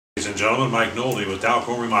Ladies and gentlemen, Mike Nolte with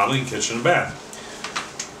Remodeling, Kitchen and Bath.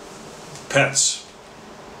 Pets.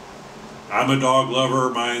 I'm a dog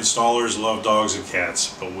lover. My installers love dogs and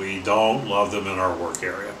cats, but we don't love them in our work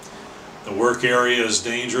area. The work area is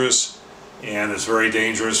dangerous, and it's very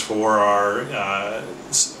dangerous for our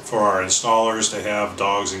installers to have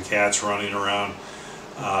dogs and cats running around.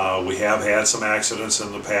 We have had some accidents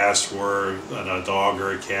in the past where a dog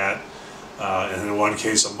or a cat, and in one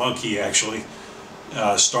case a monkey actually,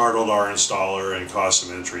 startled our installer and caused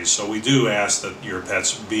some injuries. So we do ask that your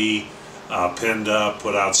pets be pinned up,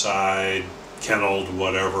 put outside, kenneled,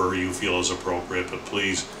 whatever you feel is appropriate, but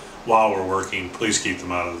please, while we're working, please keep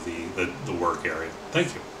them out of the work area.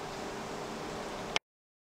 Thank you.